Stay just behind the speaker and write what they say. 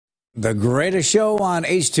The greatest show on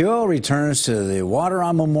H2O returns to the water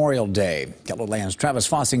on Memorial Day. Kettleland's Travis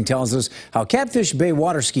Fossing tells us how Catfish Bay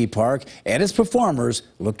Water Ski Park and its performers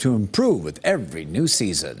look to improve with every new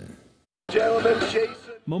season.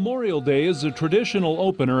 Memorial Day is a traditional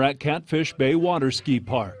opener at Catfish Bay Water Ski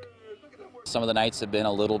Park. Some of the nights have been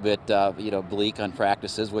a little bit, bleak on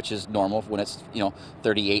practices, which is normal when it's,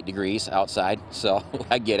 38 degrees outside. So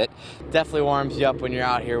I get it. Definitely warms you up when you're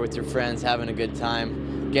out here with your friends, having a good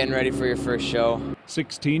time, getting ready for your first show.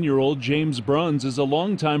 16-year-old James Bruns is a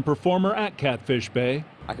longtime performer at Catfish Bay.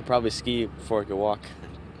 I could probably ski before I could walk.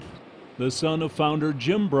 The son of founder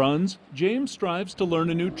Jim Bruns, James strives to learn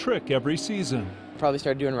a new trick every season. Probably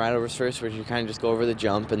start doing ride-overs first, where you kind of just go over the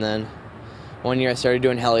jump, and then one year I started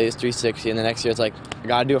doing helis 360, and the next year it's like, I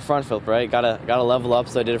gotta do a front flip, right? Gotta level up,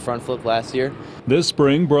 so I did a front flip last year. This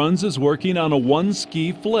spring, Bruns is working on a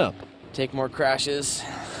one-ski flip. Take more crashes,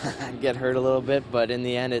 get hurt a little bit, but in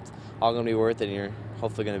the end it's all gonna be worth it, and you're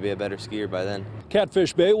hopefully gonna be a better skier by then.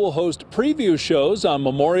 Catfish Bay will host preview shows on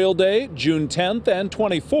Memorial Day, June 10th and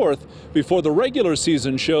 24th, before the regular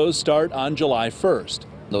season shows start on July 1st.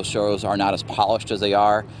 Those shows are not as polished as they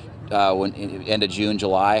are end of June,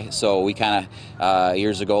 July. So we kind of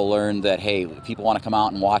years ago learned that, hey, if people want to come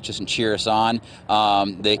out and watch us and cheer us on,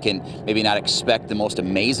 they can maybe not expect the most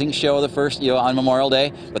amazing show the first, on Memorial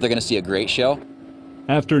Day, but they're going to see a great show.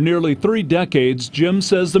 After nearly 3 decades, Jim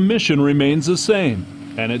says the mission remains the same,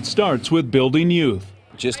 and it starts with building youth.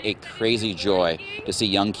 Just a crazy joy to see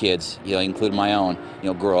young kids, including my own,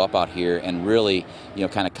 grow up out here and really,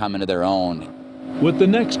 kind of come into their own. With the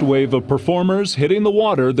next wave of performers hitting the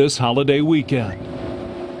water this holiday weekend.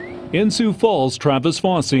 In Sioux Falls, Travis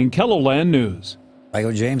Fossing, Kettleland News. Like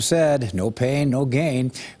what James said, no pain, no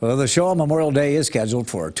gain. Well, the show on Memorial Day is scheduled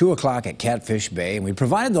for 2 o'clock at Catfish Bay, and we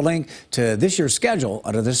provided the link to this year's schedule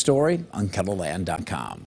under this story on kettleland.com.